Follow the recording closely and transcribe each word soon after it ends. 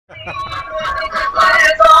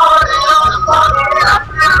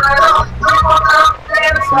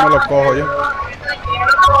Eso me lo cojo yo.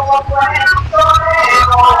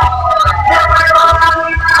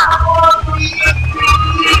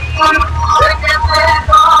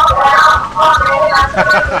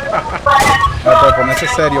 Pues ponerse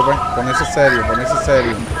serio, pues. Ponerse serio, ponerse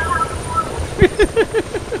serio.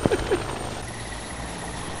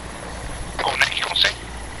 Con X, con C.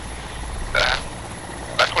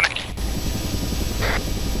 Vas con X.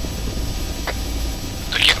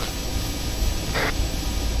 Tu izquierda.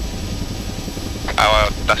 Ah,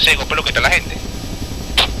 está ciego, pero que está la gente.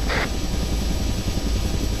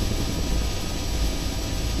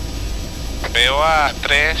 Veo a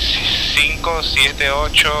 3, 5, 7,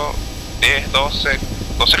 8, 10, 12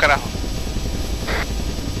 carajos.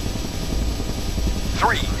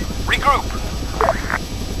 3, regroup.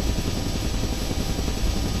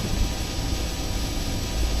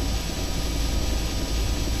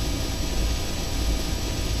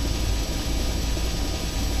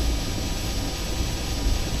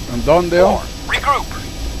 ¿En dónde? 4, regroup.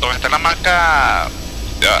 ¿Dónde está la marca?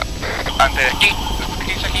 Ya, antes de aquí.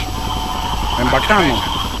 ¿Qué dice aquí? En Bacano.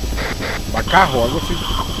 Bacajo, algo así.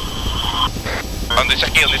 ¿Dónde dice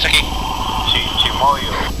aquí? ¿Dónde dice aquí?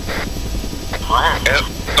 Chimoyo.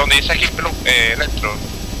 ¿Dónde dice aquí? Electro.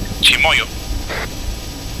 Chimoyo.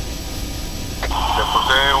 Le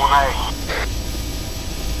puse una X.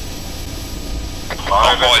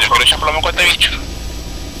 No, yo quiero echar plomo con este bicho.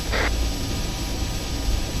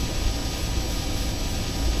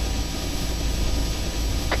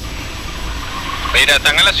 Mira,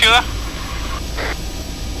 están en la ciudad.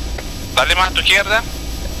 Dale más a tu izquierda.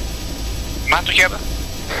 Más a tu izquierda.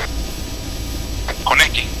 Con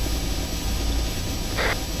X.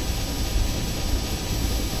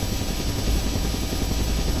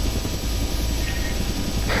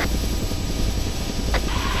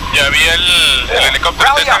 Ya vi el helicóptero.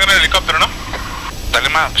 Ustedes están en el helicóptero, ¿no? Dale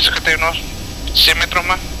más, pues que unos 100 metros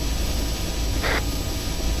más.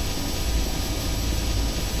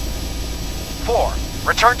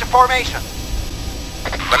 Return to formation.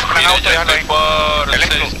 Dale para el auto, déjalo ahí. Por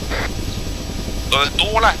Electro. Donde tú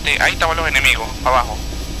volaste, ahí estaban los enemigos, abajo.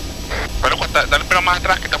 Pero dale un pelo más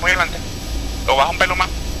atrás, que está muy adelante. O baja un pelo más.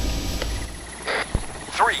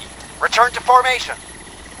 3, return to formation.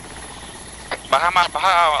 Baja más,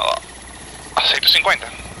 baja a 150.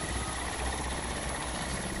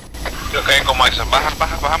 Creo que como eso. Baja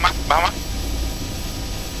más. Baja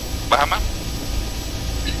más.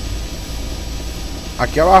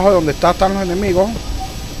 Aquí abajo donde están los enemigos.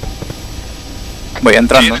 Voy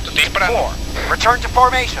entrando. Sí, estoy disparando. 4, return to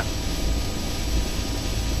formation.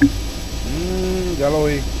 Ya lo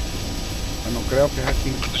vi. Bueno, creo que es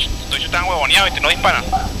aquí. Tú están huevoneados y no disparan.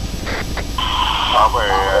 Ah, pues.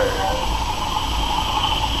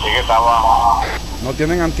 Sí que estaba. No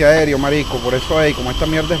tienen antiaéreo, marico. Por eso ahí, como esta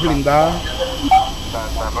mierda es blindada.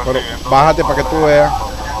 Pero bájate para que tú veas.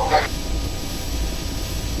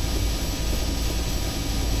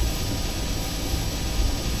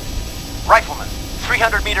 Rifleman,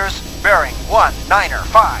 300 meters, bearing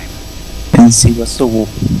 195. N'Ziwosogo.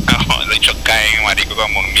 No, los hechos caen, marico,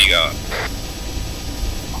 como hormiga.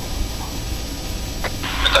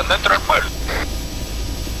 Están dentro del pueblo.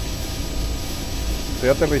 Estoy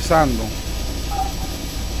aterrizando.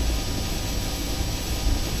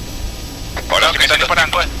 Ahora que me están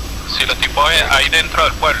disparando. Si los tipos ahí dentro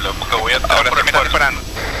del pueblo, porque voy a entrar ahora por el pueblo. Disparando.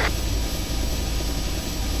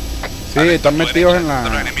 Sí, están metidos en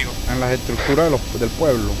los enemigos. las estructuras del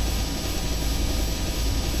pueblo.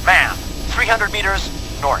 Man, 300 meters,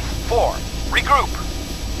 north. 4, regroup.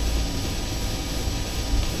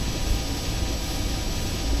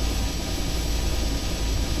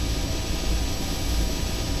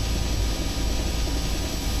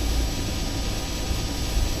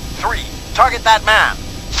 Target that man,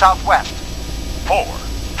 southwest. 4,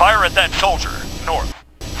 fire at that soldier, north.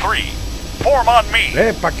 3, form on me.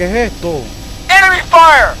 ¿Para qué es esto? Enemy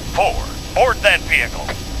fire! 4, board that vehicle.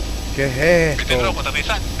 ¿Qué es ¿Tienes esto? loco,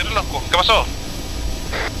 ¿Tienes loco? ¿Qué pasó?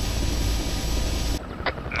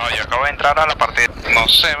 No, yo acabo de entrar a la partida. No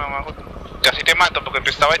sé, mamá. Casi te mato porque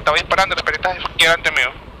estaba disparando, la perita aquí delante mío.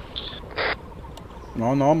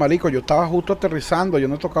 No, marico, yo estaba justo aterrizando, yo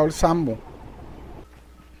no he tocado el sambo.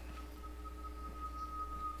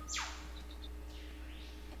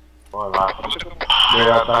 Hola.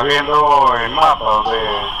 Mira, estás viendo el mapa donde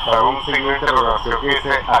está un signo de interrogación que dice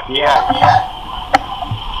aquí hay.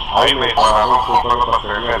 Ahí me dispararon justo lo que pasé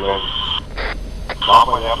en el lente. Vamos a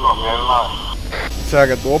apoyarlo, mierda. O sea,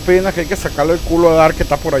 que tú opinas que hay que sacarle el culo a Dar que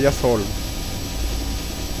está por allá solo.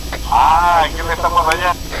 Ah, es que le estamos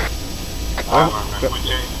allá. me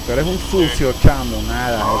escuché. Tú eres un sucio, chamo,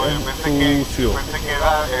 nada, No, eres yo un pensé sucio. que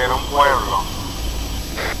era un pueblo.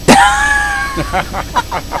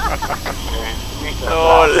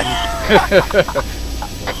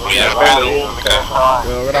 Mira, peluca.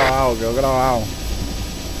 Quedó grabado, quedó grabado.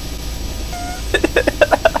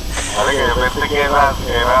 Vale, que yo pensé que era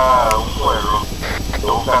un pueblo.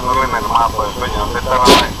 Estoy buscándolo en el mapa, después ¿dónde está la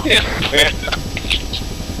vaina?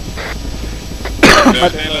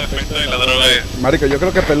 El efecto de la droga es. Marico, yo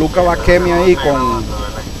creo que Peluca va a queme ahí con...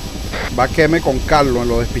 Va a queme con Carlos en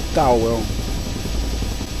lo despistado, weón.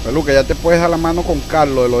 Peluca, ya te puedes dar la mano con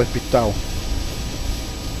Carlos de lo despistado.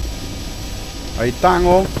 Ahí están,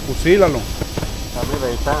 oh, fusílalo. Mira,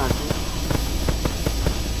 ahí están aquí.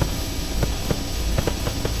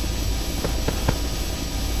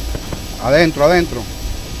 Adentro, adentro.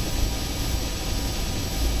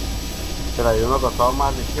 Mira, hay uno acostado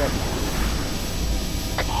más a la izquierda.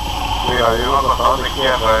 Mira, hay uno acostado a la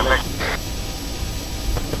izquierda.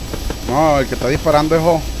 No, el que está disparando es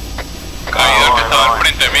O. Caído el que estaba al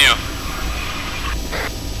frente mío.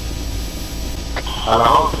 A las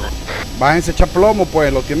 11. Bájense echa plomo,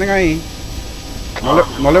 pues, lo tienen ahí.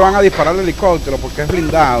 No le van a disparar el helicóptero porque es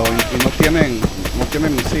blindado y no tienen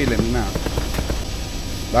misiles ni nada.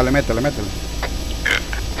 Dale, métele.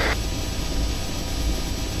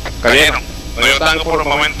 Cayeron. No yo tango por un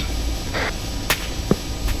momento.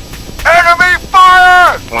 Enemy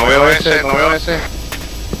fire! No veo ese.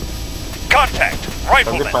 Contact! Están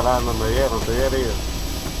Rifleman! disparando, me dieron, estoy herido.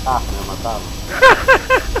 Ah, me mataron.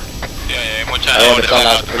 Sí, hay mucha gente.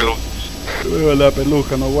 La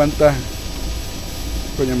Peluca no aguanta.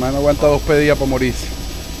 Coño, hermano, no aguanta 2 pedidas para morirse.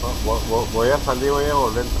 Voy a salir, voy a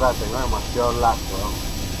volver a entrar, tengo demasiado lag,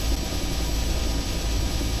 weón.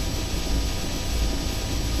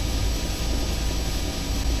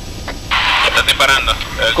 Están disparando.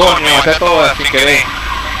 Coño, está todo sin querer.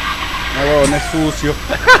 No, weón, es sucio.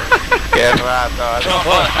 Qué rata,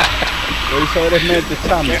 Lo hizo eres mente,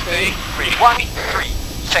 chamo. Grid 1, 3,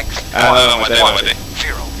 6, Ah, no, lo maté.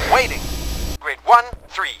 0. Waiting. Grid 1,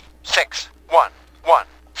 3, 6, 1, 1,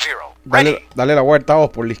 0. Ready. Dale la vuelta a vos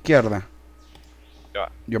por la izquierda. Ya va.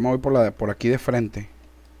 Yo me voy por aquí de frente.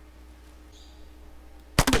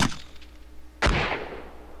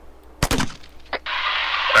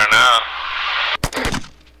 Granada.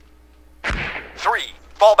 3,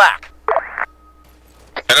 fall back.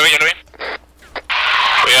 Ya lo vi.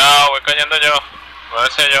 Cuidado, voy cayendo yo. No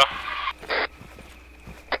sé yo.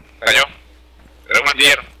 Cayó. Era un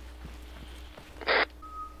artillero.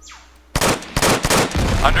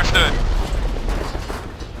 Understood.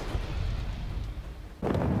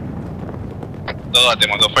 Todo, te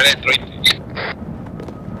mató Penetro.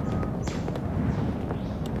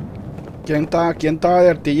 ¿Quién estaba de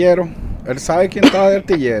artillero? Él sabe quién estaba de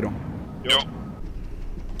artillero. Yo.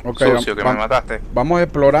 Ok, Sucio, que me mataste. vamos a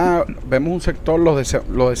explorar, vemos un sector,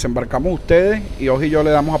 los desembarcamos ustedes y Oji y yo le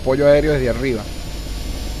damos apoyo aéreo desde arriba.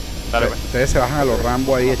 Dale, pues. Ustedes se bajan a los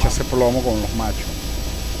Rambo ahí, echarse plomo con los machos.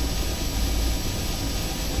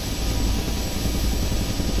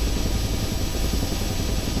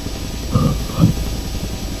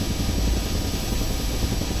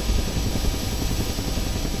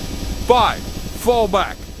 Five, fall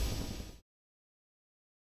back.